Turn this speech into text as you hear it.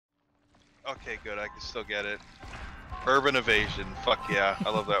Okay, good. I can still get it. Urban Evasion. Fuck yeah. I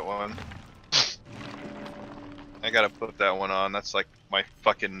love that one. I gotta put that one on. That's like my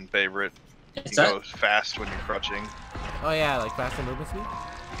fucking favorite. You go fast when you're crouching. Oh yeah, like faster movement speed?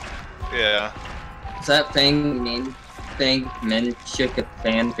 Yeah. Is that Fang Men chick a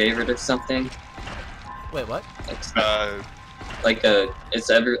fan favorite or something? Wait, what? I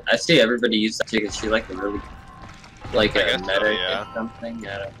see everybody use that chick. Is she like a really like a medic or something?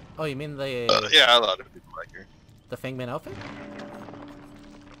 Yeah. Oh, you mean the yeah, a lot of people like her. The Fangman outfit?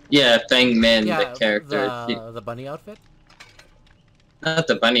 Yeah, Fang Min, yeah, the character. The bunny outfit? Not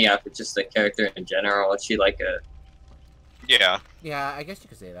the bunny outfit, just the character in general. Is she like a... Yeah. Yeah, I guess you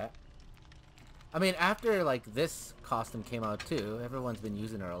could say that. I mean, after, like, this costume came out, too, everyone's been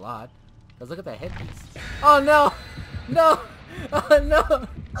using her a lot. Because look at that headpiece. Oh, no! No! Oh, no!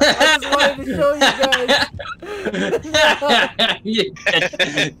 I just wanted to show you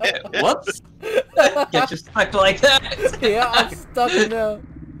guys! Whoops! Get you stuck like that! Yeah, I'm stuck now.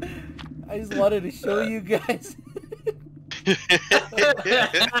 I just wanted to show you guys.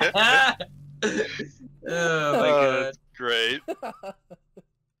 Oh my god. Great.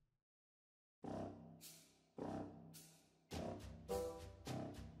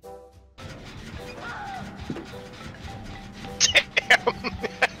 Damn.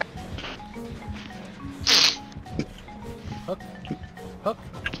 Hook. Hook.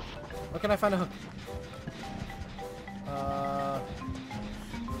 Where can I find a hook?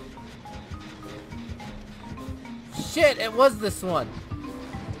 Shit, it was this one.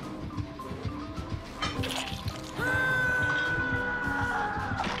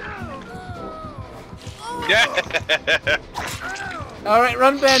 Yeah. All right,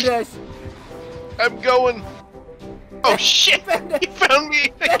 run, Bandash. I'm going. Oh shit! He found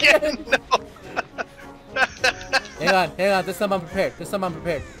me again. No. Hang on. This time I'm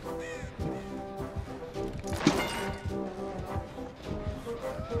prepared.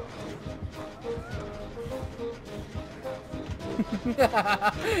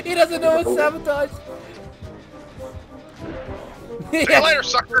 He doesn't know it's sabotage. See you later,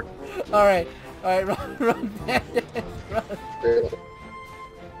 sucker. All right, run, Bandash, run.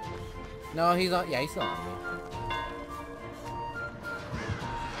 No, he's on. Yeah, he's still on me.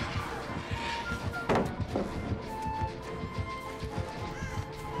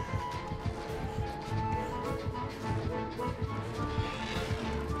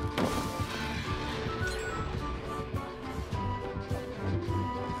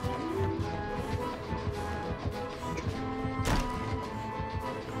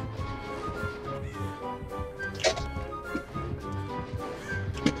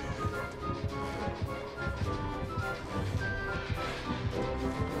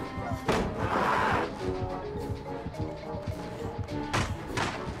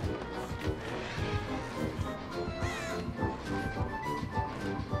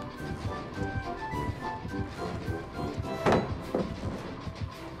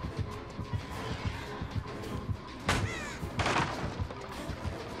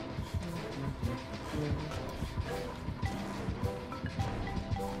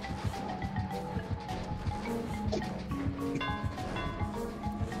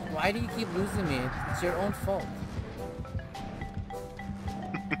 Why do you keep losing me? It's your own fault.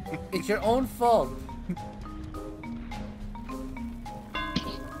 It's your own fault.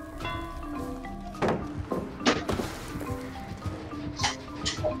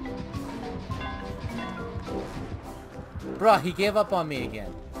 Bruh, he gave up on me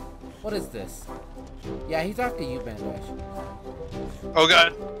again. What is this? Yeah, he's after you, Bandash. Oh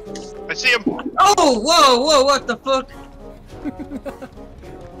god. I see him. Oh, whoa, what the fuck?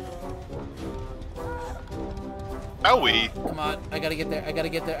 Owie. Come on, I gotta get there.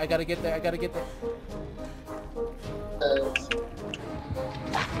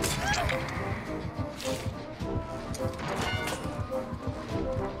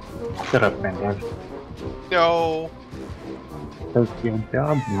 Shut up, Bandash. No. That's your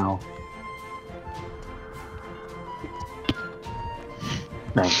job now.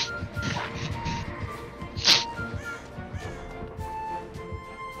 Thanks.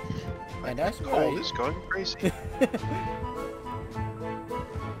 Bandash, Cold is going crazy.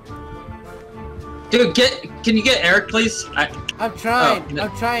 Dude, can you get Eric, please? I'm trying. Oh, no.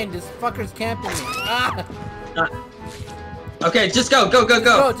 I'm trying. This fucker's camping me. Ah. Okay, just go.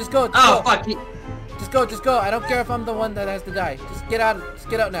 Just go. Oh fuck. Just go. I don't care if I'm the one that has to die. Just get out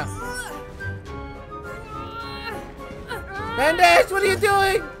now. Bandash, what are you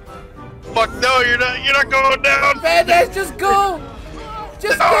doing? Fuck no, you're not going down. Bandash, just go.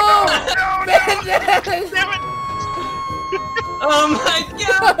 Just go. No, Bandash. Damn it. Oh my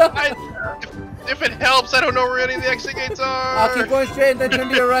god. If it helps, I don't know where any of the exit gates are. Keep going straight and then turn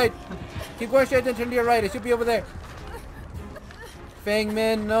to your right. Keep going straight and then turn to your right. It should be over there. Fang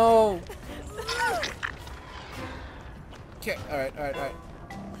Min, no. Okay, alright.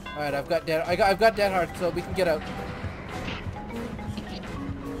 Alright, I've got dead heart, so we can get out.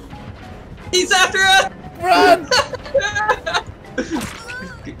 He's after us! Run!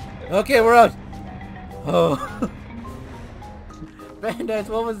 Okay, we're out. Oh. Bandits,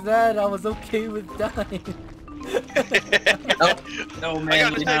 what was that? I was okay with dying. No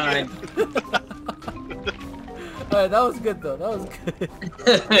man, you died. Alright, that was good though. That was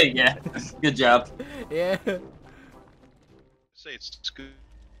good. Yeah, good job. Yeah. Say it's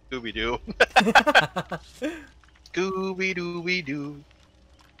Scooby-Doo. Scooby-Dooby-Doo.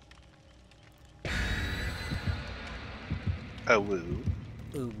 Oh woo.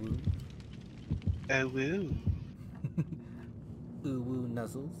 Ooh woo. Oh woo. Ooh woo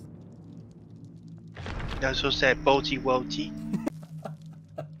nuzzles. Nuzzles that bolty wolty.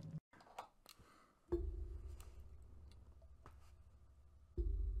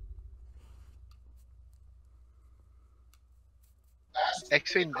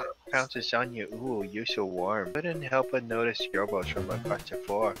 X-ray pounces on you. Ooh, you're so warm. Couldn't help but notice your elbows from across the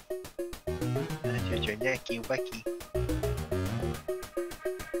floor. There's your necky wacky.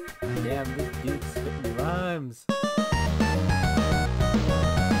 Damn, this dude's spitting rhymes.